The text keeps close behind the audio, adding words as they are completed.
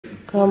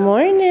Good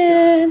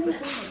morning.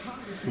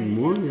 Good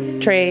morning.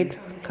 Trade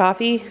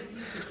coffee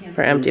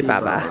for empty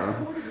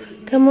Papa.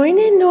 Good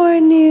morning,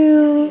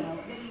 Nornu.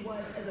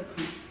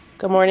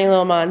 Good morning,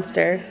 little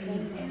monster.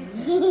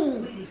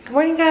 Good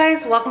morning,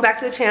 guys. Welcome back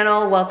to the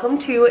channel. Welcome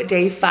to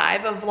day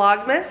 5 of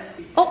Vlogmas.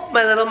 Oh,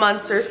 my little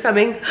monster's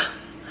coming.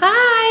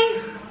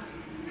 Hi.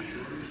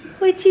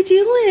 What you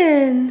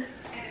doing?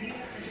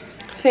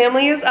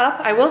 Family is up.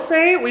 I will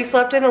say we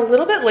slept in a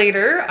little bit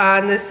later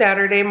on this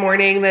Saturday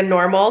morning than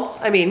normal.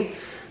 I mean,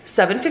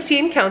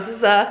 7:15 counts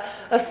as a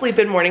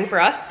sleep-in morning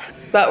for us.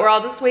 But we're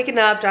all just waking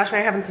up. Josh and I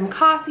are having some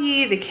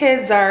coffee. The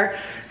kids are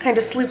kind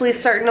of sleepily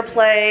starting to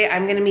play.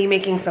 I'm gonna be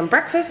making some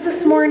breakfast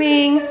this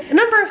morning. A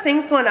number of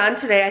things going on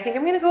today. I think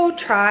I'm gonna go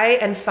try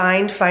and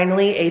find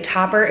finally a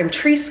topper and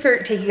tree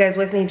skirt, take you guys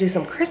with me, do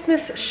some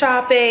Christmas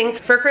shopping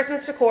for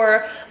Christmas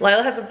decor.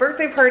 Lila has a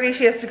birthday party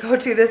she has to go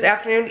to this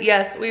afternoon.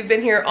 Yes, we've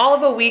been here all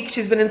of a week.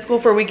 She's been in school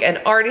for a week and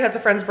already has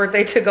a friend's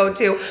birthday to go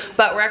to,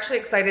 but we're actually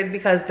excited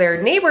because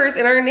they're neighbors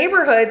in our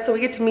neighborhood, so we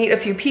get to meet a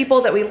few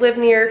people that we live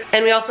near,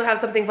 and we also have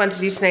something fun to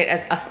do tonight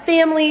as a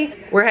family.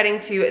 We're heading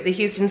to the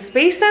Houston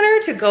Space Center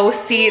to go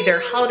see their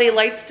holiday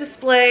lights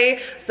display.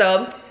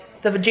 So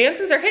the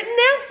Jansens are hitting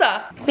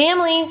NASA.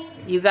 Family,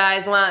 you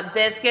guys want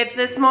biscuits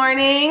this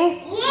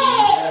morning?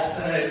 Yes,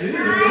 I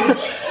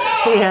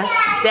do. Yeah.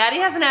 Daddy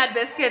hasn't had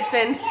biscuits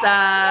since,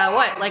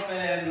 what, like?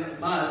 In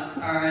months,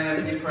 I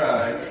am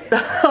deprived.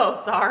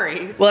 Oh,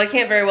 sorry. Well, I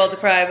can't very well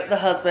deprive the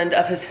husband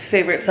of his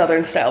favorite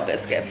Southern style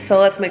biscuits. So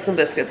let's make some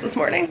biscuits this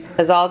morning.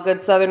 As all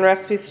good Southern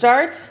recipes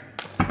start,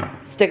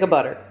 stick of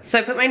butter. So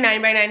I put my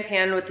 9x9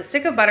 pan with the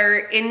stick of butter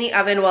in the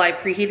oven while I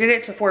preheated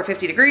it to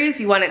 450 degrees.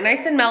 You want it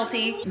nice and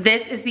melty.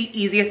 This is the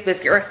easiest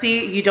biscuit recipe.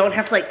 You don't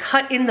have to like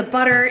cut in the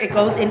butter. It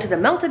goes into the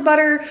melted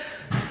butter.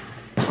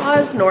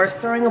 Pause, Norris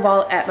throwing a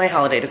ball at my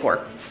holiday decor.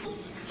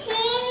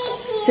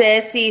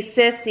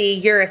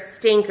 Sissy, you're a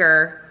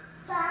stinker.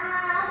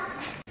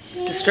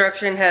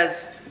 Destruction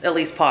has at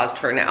least paused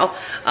for now.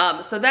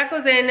 So that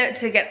goes in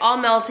to get all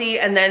melty,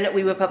 and then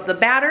we whip up the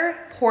batter,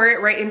 pour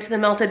it right into the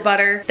melted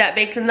butter. That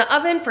bakes in the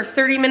oven for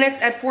 30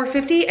 minutes at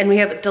 450, and we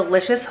have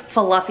delicious,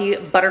 fluffy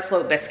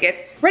butterfloat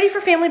biscuits. Ready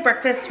for family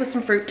breakfast with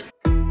some fruit.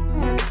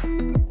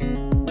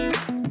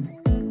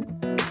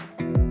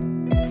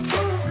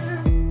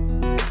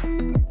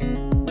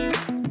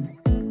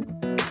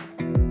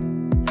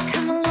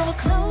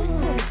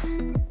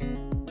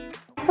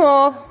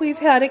 Oh, we've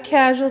had a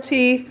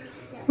casualty.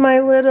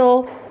 My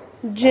little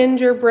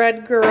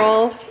gingerbread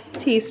girl,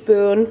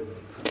 Teaspoon.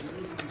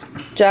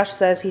 Josh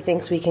says he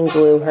thinks we can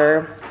glue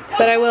her.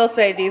 But I will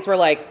say these were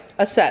like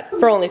a set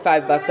for only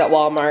 $5 at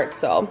Walmart,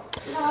 so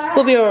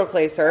we'll be able to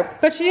replace her.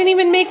 But she didn't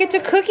even make it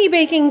to cookie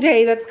baking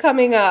day that's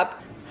coming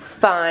up.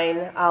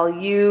 Fine, I'll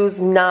use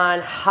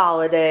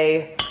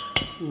non-holiday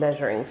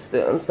measuring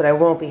spoons, but I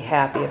won't be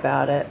happy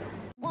about it.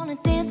 Wanna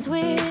dance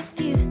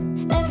with you,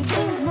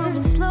 everything's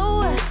moving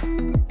slower.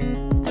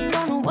 I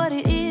don't know what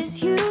it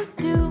is you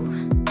do.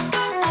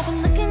 I've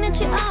been looking at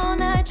you all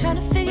night, trying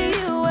to figure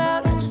you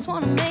out. I just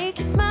wanna make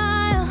you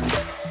smile.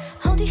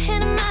 Hold your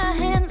hand in my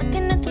hand,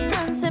 looking at the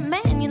sunset.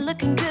 Man, you're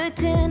looking good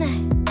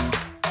tonight.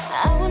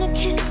 I wanna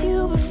kiss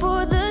you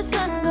before the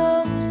sun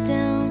goes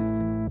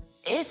down.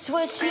 It's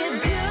what you're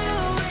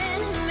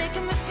doing, it's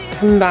making me feel.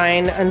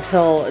 Combine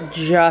until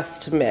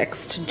just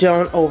mixed.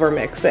 Don't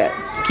overmix it.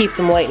 Keeps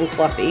them light and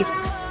fluffy.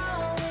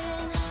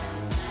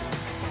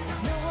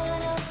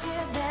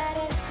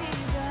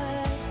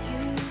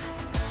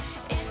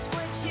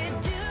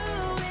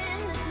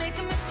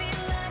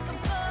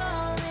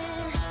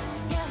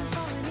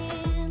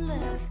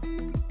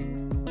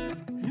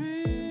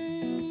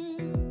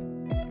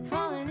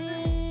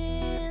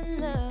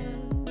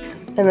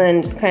 And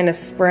then just kind of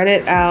spread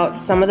it out.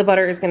 Some of the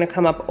butter is gonna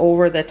come up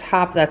over the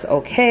top, that's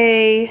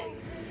okay.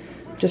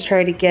 Just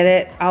try to get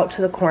it out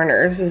to the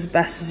corners as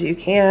best as you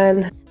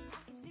can.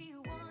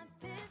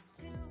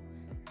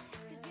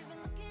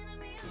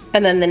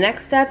 And then the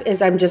next step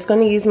is I'm just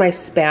gonna use my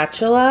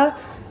spatula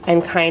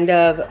and kind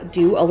of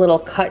do a little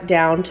cut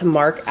down to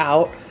mark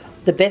out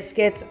the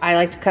biscuits. I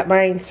like to cut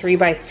mine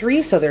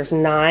 3x3, so there's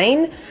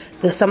 9.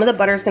 Some of the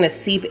butter is gonna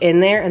seep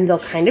in there and they'll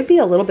kind of be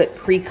a little bit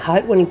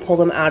pre-cut when you pull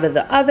them out of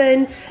the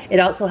oven.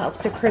 It also helps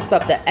to crisp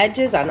up the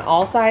edges on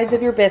all sides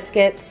of your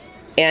biscuits,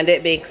 and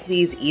it makes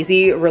these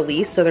easy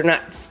release so they're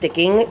not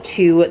sticking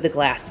to the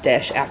glass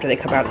dish after they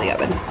come out of the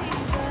oven.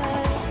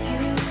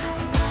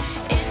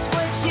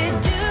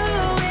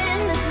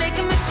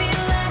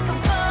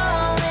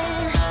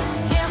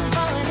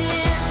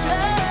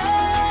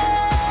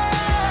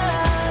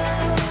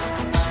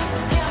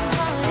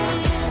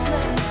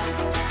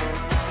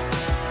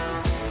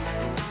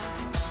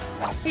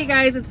 Hey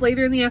guys, it's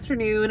later in the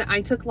afternoon. I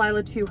took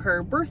Lila to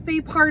her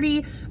birthday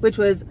party, which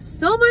was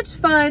so much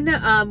fun.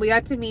 We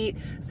got to meet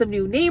some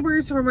new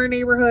neighbors from our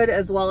neighborhood,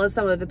 as well as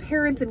some of the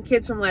parents and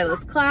kids from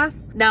Lila's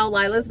class. Now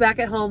Lila's back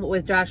at home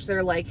with Josh.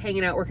 They're like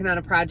hanging out, working on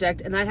a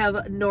project, and I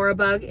have Nora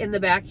Bug in the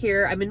back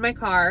here. I'm in my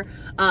car.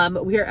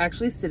 We are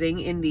actually sitting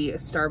in the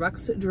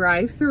Starbucks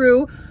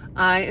drive-thru.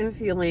 I am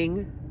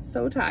feeling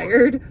So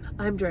tired.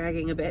 I'm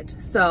dragging a bit.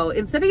 So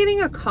instead of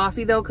getting a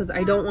coffee though, because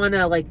I don't want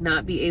to like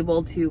not be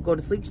able to go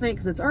to sleep tonight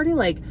because it's already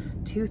like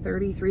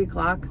 2:30, 3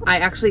 o'clock. I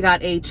actually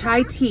got a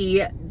chai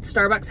tea.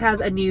 Starbucks has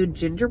a new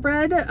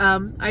gingerbread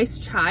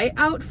iced chai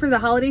out for the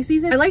holiday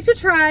season. I like to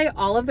try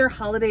all of their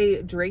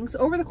holiday drinks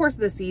over the course of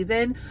the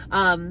season.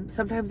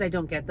 Sometimes I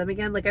don't get them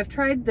again. Like I've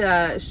tried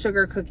the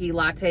sugar cookie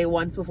latte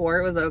once before.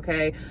 It was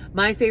okay.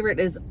 My favorite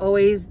is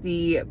always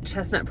the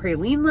chestnut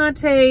praline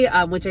latte,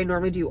 which I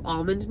normally do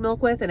almond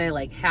milk with, and I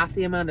like half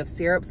the amount of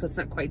syrup, so it's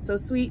not quite so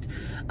sweet.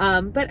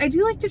 But I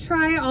do like to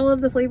try all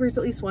of the flavors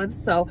at least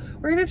once. So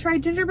we're gonna try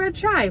gingerbread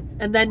chai.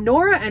 And then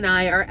Nora and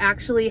I are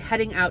actually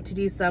heading out to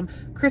do some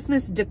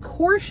Christmas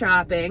decor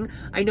shopping.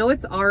 I know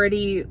it's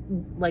already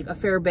like a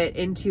fair bit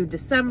into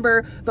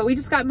December, but we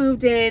just got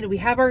moved in. We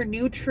have our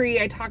new tree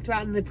I talked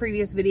about in the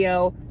previous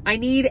video. I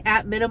need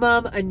at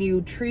minimum a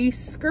new tree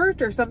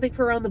skirt or something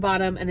for around the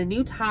bottom and a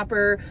new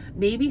topper,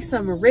 maybe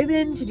some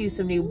ribbon to do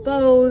some new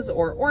bows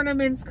or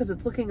ornaments because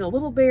it's looking a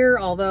little bare,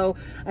 although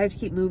I have to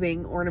keep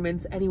moving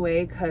ornaments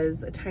anyway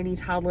because a tiny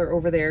toddler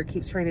over there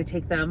keeps trying to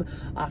take them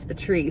off the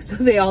tree. So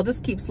they all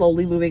just keep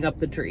slowly moving up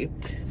the tree.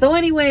 So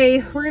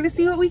anyway, we're gonna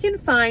see what we can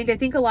find. I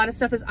think a lot of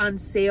stuff is on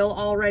sale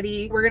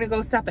already. We're gonna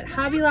go stop at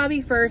Hobby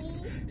Lobby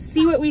first,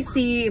 see what we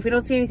see. If we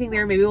don't see anything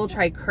there, maybe we'll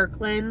try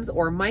Kirkland's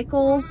or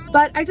Michael's.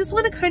 But I just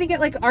want to kind of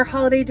get like our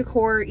holiday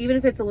decor, even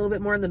if it's a little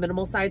bit more on the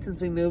minimal side since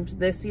we moved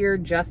this year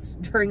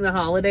just during the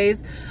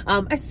holidays.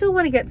 I still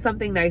want to get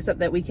something nice up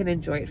that we can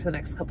enjoy it for the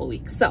next couple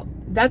weeks. So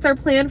that's our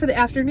plan for the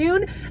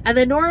afternoon. And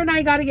then Nora and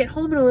I got to get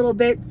home in a little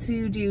bit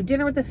to do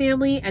dinner with the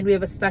family, and we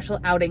have a special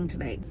outing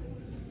tonight.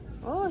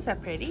 Oh, is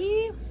that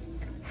pretty?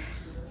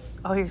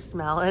 Oh, you're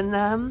smelling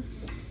them?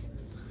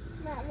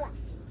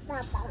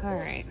 All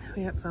right,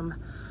 we got some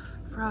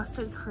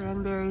frosted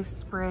cranberry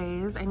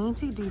sprays. I need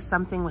to do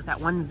something with that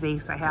one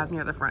vase I have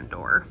near the front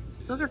door.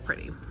 Those are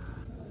pretty.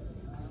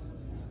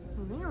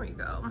 There we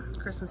go.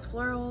 Christmas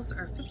florals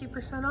are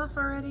 50% off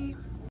already.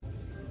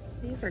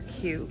 These are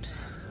cute.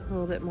 A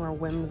little bit more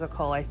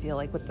whimsical, I feel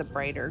like, with the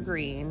brighter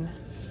green.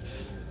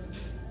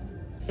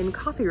 In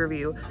coffee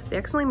review, they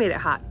accidentally made it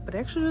hot, but I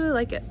actually really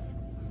like it.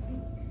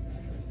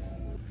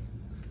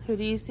 Who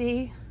do you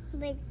see?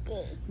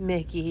 Mickey.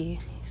 Mickey.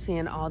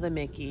 Seeing all the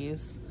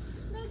Mickeys.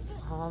 Mickey.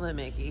 All the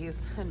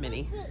Mickeys and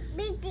Minnie.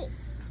 Mickey.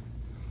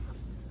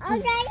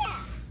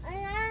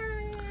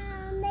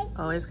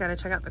 Always got to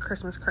check out the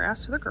Christmas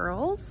crafts for the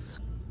girls.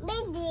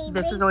 Mickey.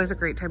 This is always a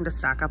great time to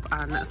stock up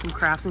on some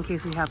crafts in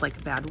case we have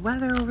like bad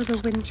weather over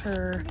the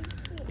winter.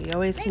 We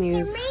always can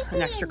use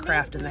an extra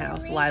craft in the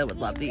house. Lila would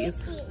love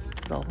these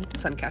little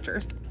sun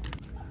catchers.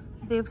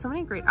 They have so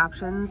many great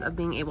options of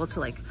being able to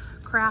like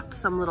craft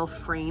some little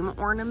frame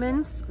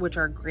ornaments, which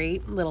are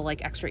great little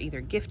like extra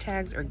either gift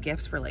tags or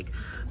gifts for like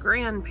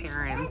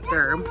grandparents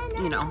or,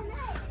 you know.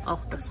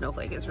 Oh, the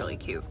snowflake is really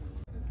cute.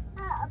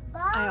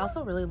 I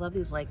also really love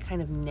these like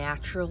kind of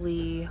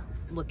naturally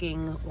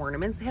looking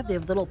ornaments they have. They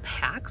have little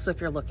packs, so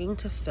if you're looking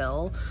to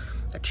fill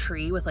a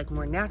tree with like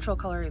more natural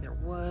color, either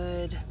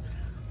wood,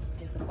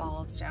 they have the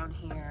balls down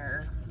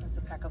here. That's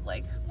a pack of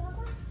like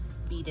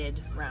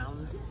beaded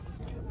rounds.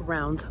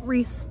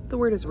 Wreath. The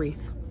word is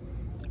wreath.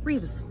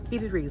 Wreaths,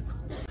 beaded wreaths.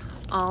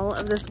 All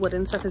of this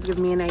wooden stuff has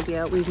given me an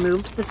idea. We've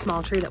moved the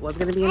small tree that was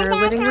going to be in our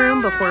living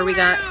room before we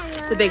got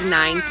the big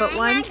 9-foot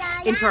one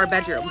into our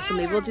bedroom. So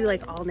maybe we'll do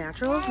like all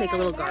natural, make a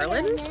little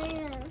garland.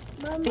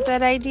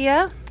 Good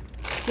idea.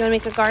 You want to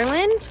make a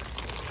garland?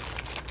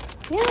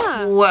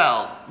 Yeah.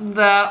 Well,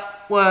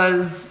 that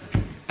was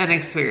an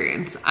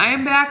experience.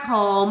 I'm back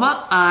home.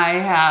 I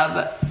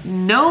have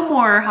no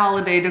more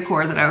holiday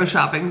decor that I was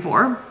shopping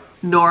for.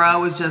 Nora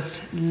was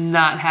just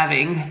not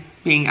having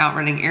being out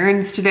running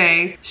errands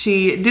today.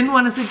 She didn't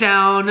want to sit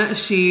down.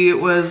 She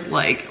was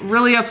like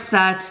really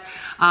upset.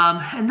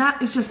 And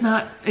that is just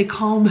not a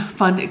calm,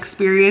 fun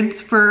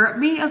experience for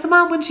me as a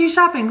mom when she's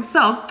shopping.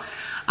 So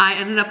I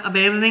ended up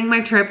abandoning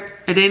my trip.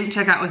 I didn't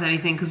check out with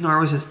anything because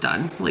Nora was just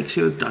done. Like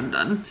she was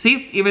done.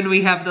 See, even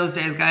we have those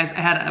days, guys.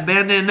 I had to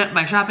abandon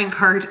my shopping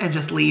cart and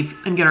just leave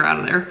and get her out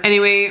of there.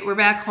 Anyway, we're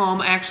back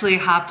home. I actually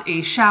hopped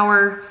a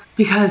shower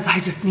because I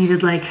just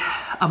needed like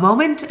a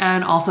moment,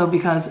 and also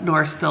because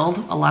Nora spilled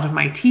a lot of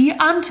my tea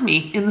onto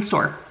me in the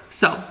store.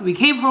 So we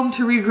came home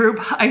to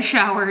regroup. I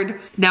showered.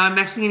 Now I'm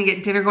actually gonna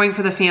get dinner going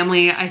for the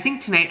family. I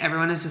think tonight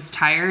everyone is just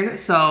tired,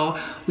 so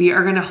we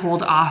are gonna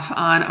hold off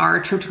on our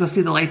trip to go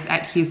see the lights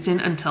at Houston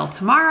until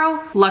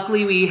tomorrow.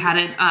 Luckily, we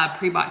hadn't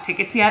pre-bought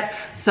tickets yet,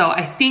 so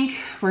I think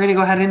we're gonna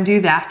go ahead and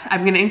do that.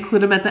 I'm gonna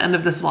include them at the end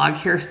of this vlog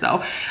here,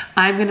 so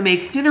I'm gonna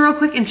make dinner real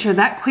quick and share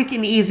that quick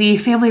and easy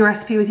family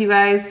recipe with you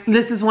guys.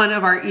 This is one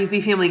of our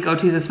easy family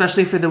go-tos,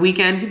 especially for the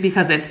weekend,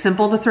 because it's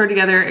simple to throw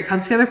together, it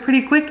comes together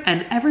pretty quick,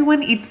 and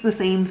everyone eats the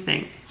same thing.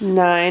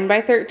 9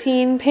 by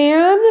 13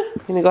 pan.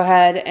 I'm gonna go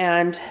ahead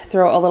and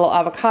throw a little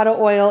avocado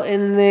oil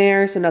in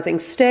there so nothing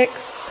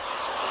sticks.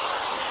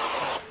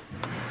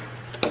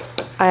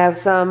 I have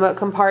some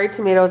Campari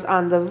tomatoes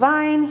on the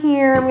vine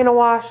here I'm gonna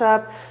wash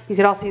up. You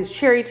could also use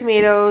cherry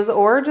tomatoes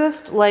or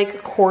just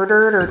like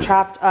quartered or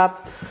chopped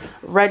up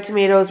red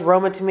tomatoes,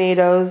 Roma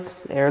tomatoes,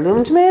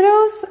 heirloom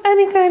tomatoes,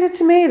 any kind of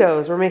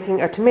tomatoes. We're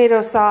making a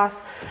tomato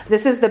sauce.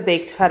 This is the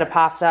baked feta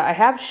pasta. I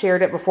have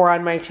shared it before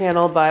on my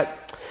channel,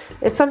 but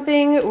it's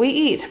something we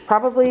eat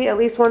probably at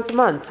least once a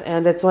month,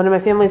 and it's one of my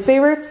family's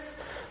favorites.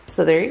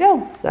 So there you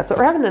go. That's what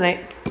we're having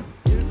tonight.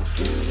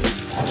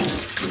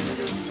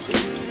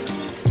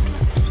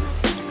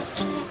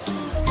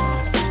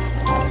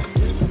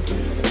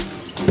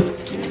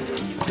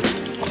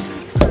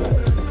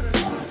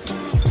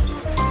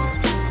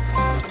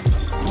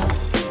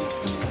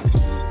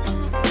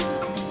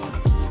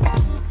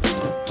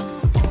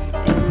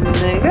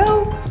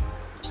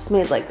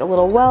 Made like a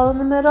little well in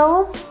the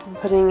middle. I'm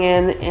putting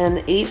in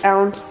an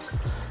 8-ounce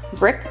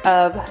brick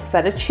of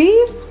feta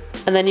cheese,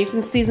 and then you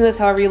can season this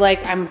however you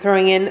like. I'm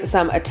throwing in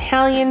some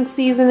Italian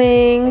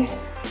seasoning,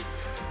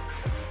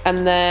 and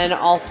then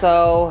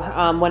also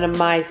one of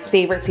my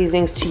favorite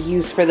seasonings to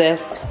use for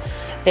this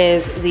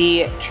is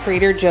the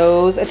Trader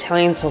Joe's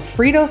Italian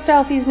sofrito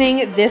style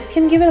seasoning. This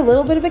can give it a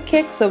little bit of a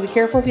kick, so be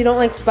careful if you don't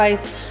like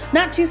spice.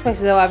 Not too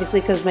spicy though,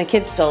 obviously, because my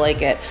kids still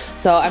like it.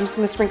 So I'm just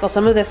gonna sprinkle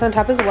some of this on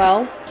top as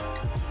well.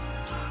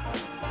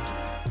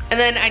 And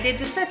then I did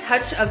just a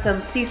touch of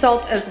some sea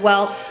salt as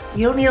well.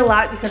 You don't need a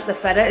lot because the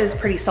feta is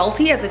pretty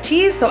salty as a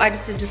cheese, so I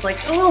just did just like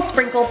a little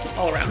sprinkle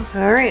all around.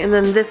 All right, and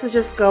then this is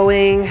just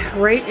going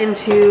right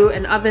into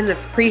an oven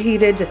that's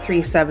preheated to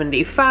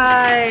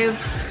 375.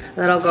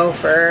 That'll go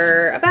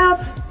for about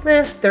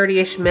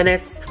 30-ish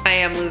minutes. I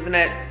am losing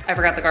it. I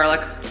forgot the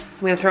garlic. I'm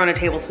gonna throw in a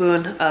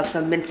tablespoon of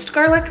some minced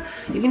garlic.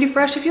 You can do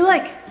fresh if you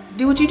like.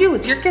 Do what you do,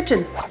 it's your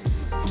kitchen.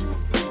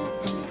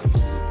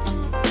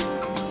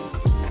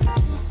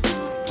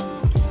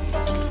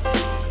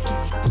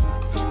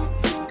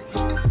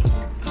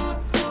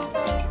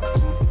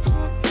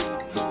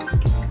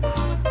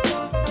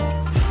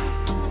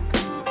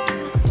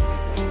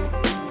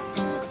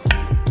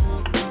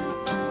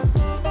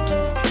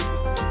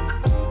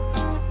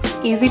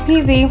 Easy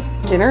peasy,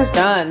 dinner's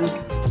done.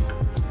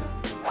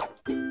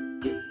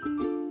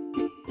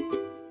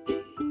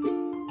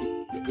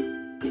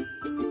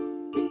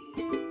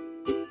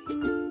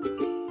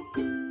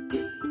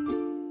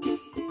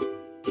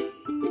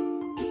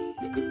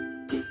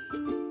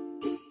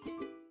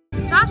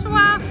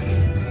 Joshua!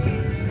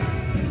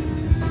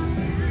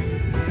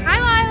 Hi,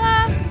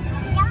 Lila!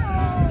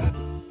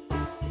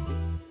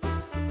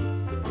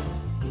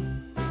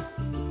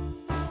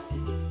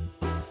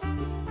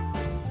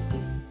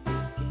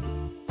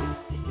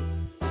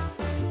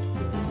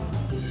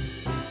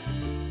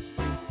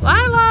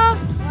 Lila!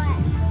 What?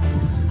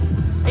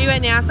 Are you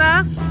at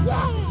NASA?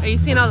 Yeah. Are you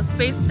seeing all the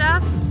space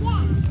stuff?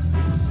 Yeah.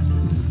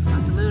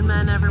 Lots of moon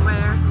men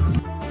everywhere.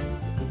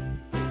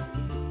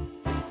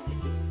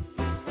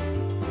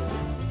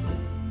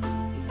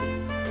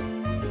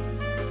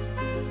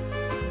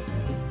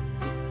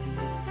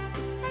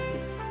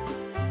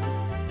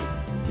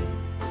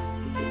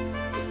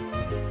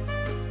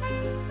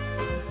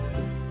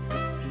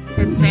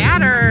 It's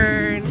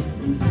Saturn.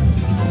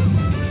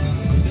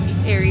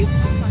 Aries.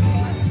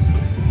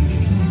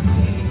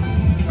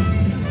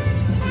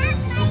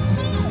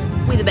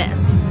 We the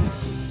best.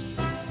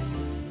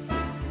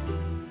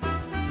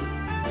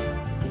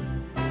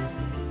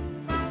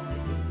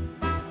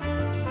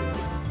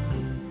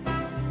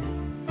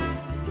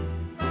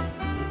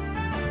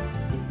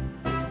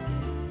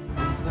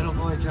 Little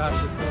boy Josh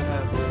is so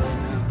happy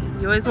right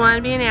now. You always wanted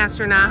to be an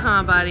astronaut,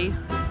 huh, buddy?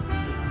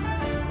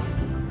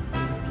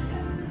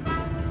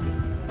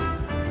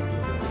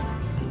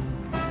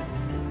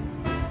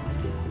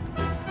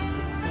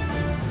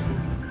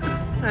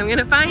 I'm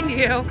gonna find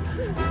you.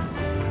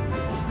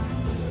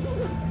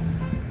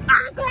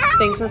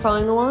 Thanks for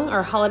following along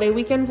our holiday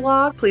weekend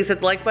vlog. Please hit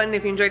the like button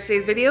if you enjoyed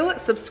today's video.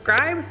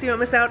 Subscribe so you don't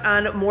miss out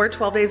on more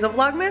 12 days of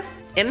Vlogmas.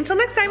 And until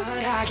next time,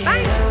 bye.